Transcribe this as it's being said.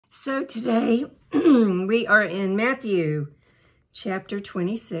So today we are in Matthew chapter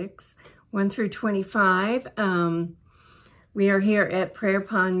 26, 1 through 25. We are here at Prayer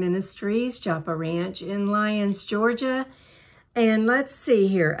Pond Ministries, Joppa Ranch in Lyons, Georgia. And let's see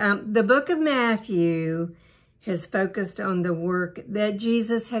here. The book of Matthew has focused on the work that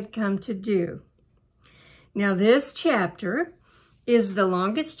Jesus had come to do. Now this chapter is the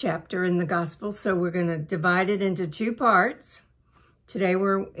longest chapter in the gospel, so we're going to divide it into two parts. Today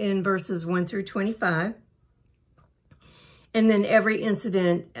we're in verses 1 through 25. And then every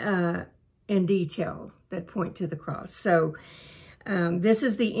incident in detail that point to the cross. So this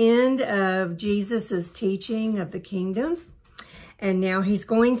is the end of Jesus's teaching of the kingdom. And now he's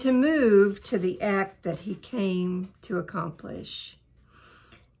going to move to the act that he came to accomplish.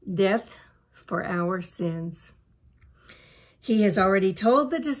 Death for our sins. He has already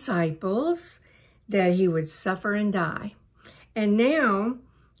told the disciples that he would suffer and die. And now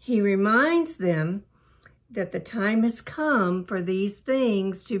he reminds them that the time has come for these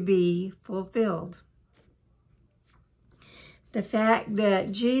things to be fulfilled. The fact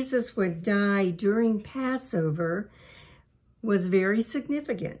that Jesus would die during Passover was very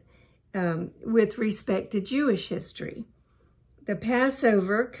significant with respect to Jewish history. The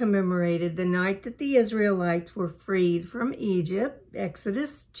Passover commemorated the night that the Israelites were freed from Egypt,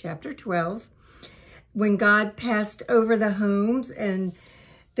 Exodus chapter 12, when God passed over the homes and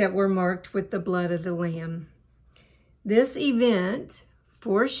that were marked with the blood of the Lamb. This event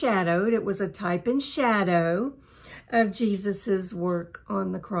foreshadowed, it was a type and shadow of Jesus's work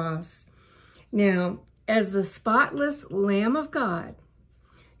on the cross. Now, as the spotless Lamb of God,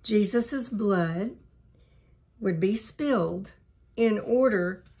 Jesus's blood would be spilled in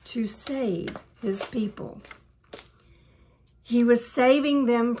order to save his people. He was saving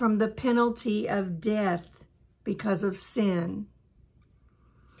them from the penalty of death because of sin